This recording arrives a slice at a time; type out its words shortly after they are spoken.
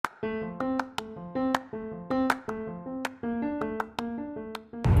Hey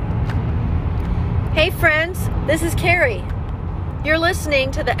friends, this is Carrie. You're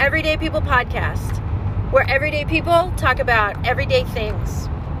listening to the Everyday People podcast, where everyday people talk about everyday things.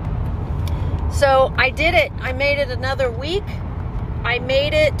 So I did it. I made it another week. I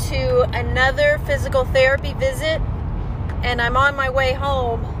made it to another physical therapy visit, and I'm on my way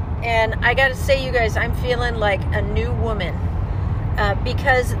home. And I got to say, you guys, I'm feeling like a new woman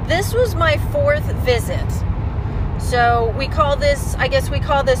because this was my fourth visit. So we call this PT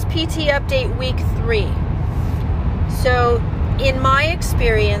Update Week 3. So in my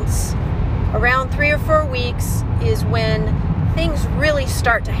experience, around 3 or 4 weeks is when things really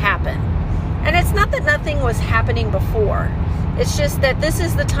start to happen. And it's not that nothing was happening before. It's just that this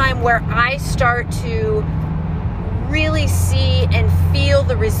is the time where I start to really see and feel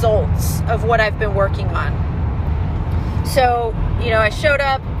the results of what I've been working on. So, I showed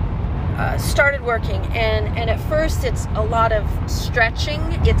up, started working, and at first it's a lot of stretching.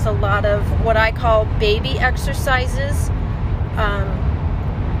 It's a lot of what I call baby exercises.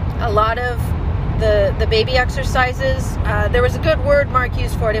 A lot of the baby exercises, there was a good word Mark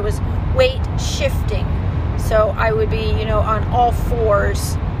used for it. It was weight shifting. So I would be, on all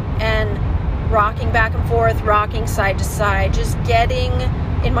fours and rocking back and forth, rocking side to side, just getting,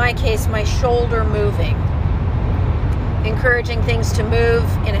 in my case, my shoulder moving. Encouraging things to move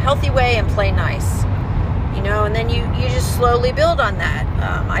in a healthy way and play nice, and then you just slowly build on that.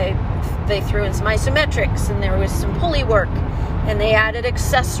 They threw in some isometrics, and there was some pulley work, and they added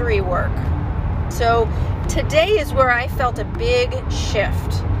accessory work. So today is where I felt a big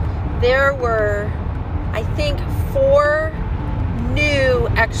shift. There were, I think, 4 new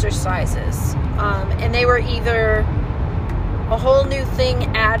exercises, and they were either a whole new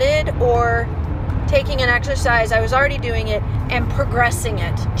thing added or taking an exercise, I was already doing it, and progressing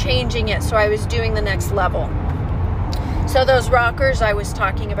it, changing it, so I was doing the next level. So those rockers I was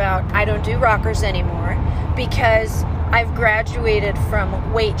talking about, I don't do rockers anymore because I've graduated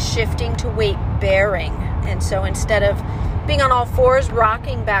from weight shifting to weight bearing. And so instead of being on all fours,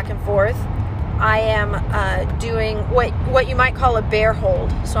 rocking back and forth, I am doing what you might call a bear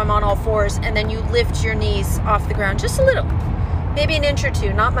hold. So I'm on all fours, and then you lift your knees off the ground just a little, maybe an inch or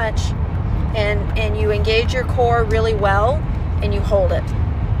two, not much. And you engage your core really well, and you hold it.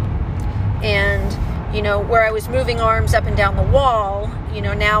 And, where I was moving arms up and down the wall,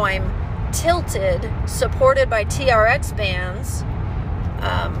 now I'm tilted, supported by TRX bands,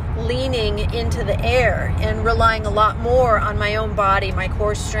 leaning into the air and relying a lot more on my own body, my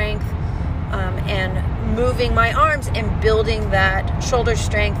core strength, and moving my arms and building that shoulder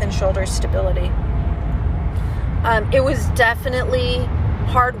strength and shoulder stability. It was definitely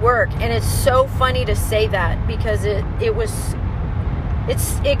hard work, and it's so funny to say that because it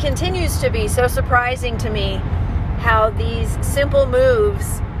continues to be so surprising to me how these simple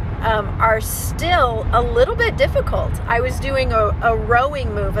moves are still a little bit difficult. I was doing a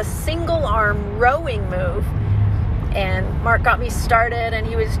rowing move, a single arm rowing move, and Mark got me started, and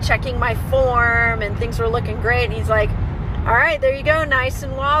he was checking my form, and things were looking great, and he's like, all right, there you go, nice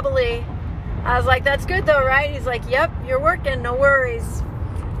and wobbly. I was like, that's good though, right? He's like, yep, you're working, no worries.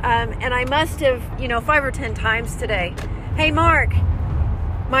 And I must have, 5 or 10 times today. Hey, Mark,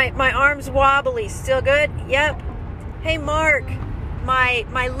 my arm's wobbly. Still good? Yep. Hey, Mark, my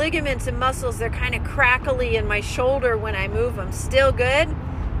ligaments and muscles, they're kind of crackly in my shoulder when I move them. Still good?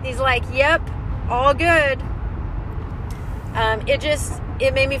 He's like, yep, all good.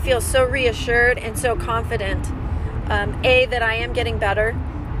 It made me feel so reassured and so confident. A, that I am getting better,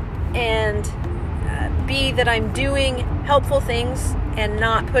 and B, that I'm doing helpful things and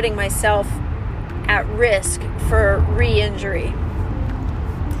not putting myself at risk for re-injury.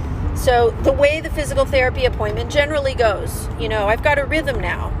 So the way the physical therapy appointment generally goes, I've got a rhythm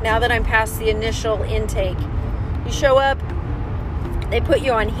now that I'm past the initial intake. You show up, they put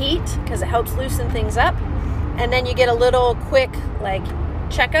you on heat because it helps loosen things up, and then you get a little quick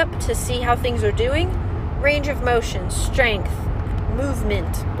checkup to see how things are doing, range of motion, strength,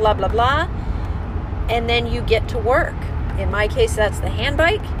 movement, blah, blah, blah, and then you get to work. In my case, that's the hand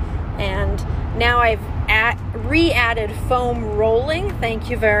bike, and now I've re-added foam rolling, thank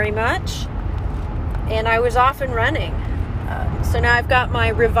you very much, and I was off and running. So now I've got my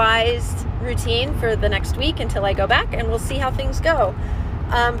revised routine for the next week until I go back, and we'll see how things go.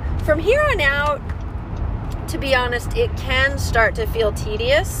 From here on out, to be honest, it can start to feel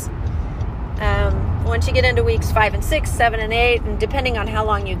tedious. Once you get into weeks 5 and 6, 7 and 8, and depending on how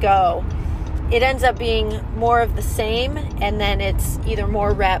long you go, it ends up being more of the same, and then it's either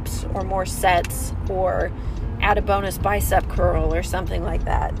more reps or more sets or add a bonus bicep curl or something like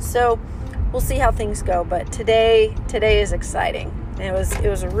that. So we'll see how things go. But today is exciting. It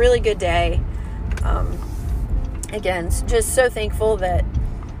was a really good day. Again, just so thankful that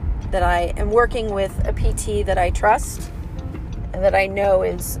I am working with a PT that I trust and that I know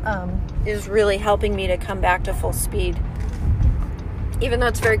is really helping me to come back to full speed, even though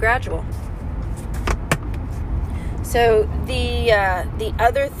it's very gradual. So the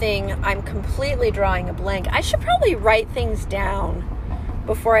other thing, I'm completely drawing a blank. I should probably write things down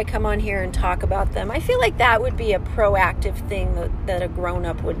before I come on here and talk about them. I feel like that would be a proactive thing that a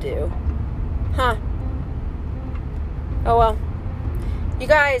grown-up would do. Huh. Oh well. You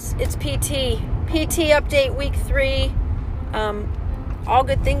guys, it's PT update week 3. All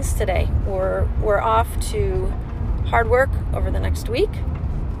good things today. We're off to hard work over the next week.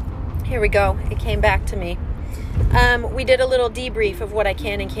 Here we go. It came back to me. We did a little debrief of what I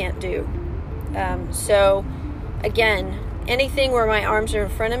can and can't do. So again, anything where my arms are in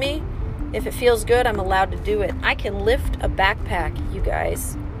front of me, if it feels good, I'm allowed to do it. I can lift a backpack, you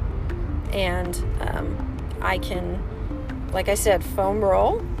guys. And I can, like I said, foam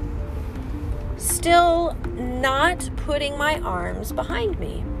roll. Still not putting my arms behind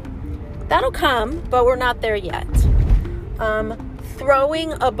me. That'll come, but we're not there yet.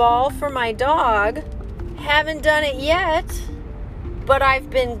 Throwing a ball for my dog. Haven't done it yet, but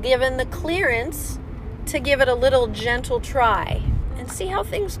I've been given the clearance to give it a little gentle try and see how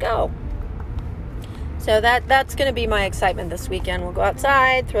things go. So that's going to be my excitement this weekend. We'll go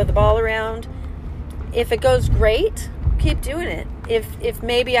outside, throw the ball around. If it goes great, keep doing it. If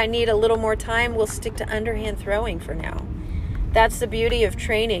maybe I need a little more time, we'll stick to underhand throwing for now. That's the beauty of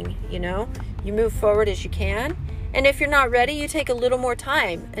training, you know. You move forward as you can, and if you're not ready, you take a little more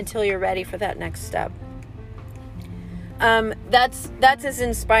time until you're ready for that next step. That's as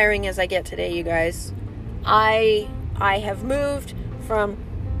inspiring as I get today, you guys. I have moved from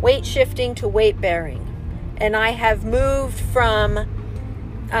weight shifting to weight bearing, and I have moved from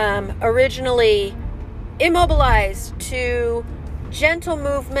originally immobilized to gentle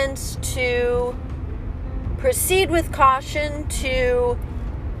movements to proceed with caution to,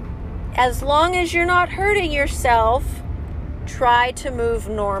 as long as you're not hurting yourself, try to move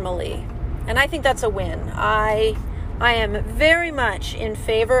normally. And I think that's a win. I am very much in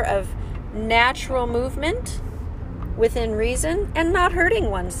favor of natural movement within reason and not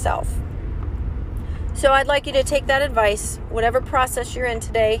hurting oneself. So I'd like you to take that advice, whatever process you're in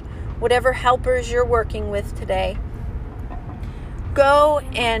today, whatever helpers you're working with today. Go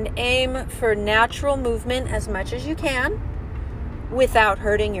and aim for natural movement as much as you can without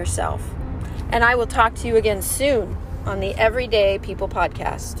hurting yourself. And I will talk to you again soon on the Everyday People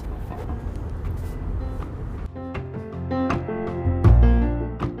Podcast.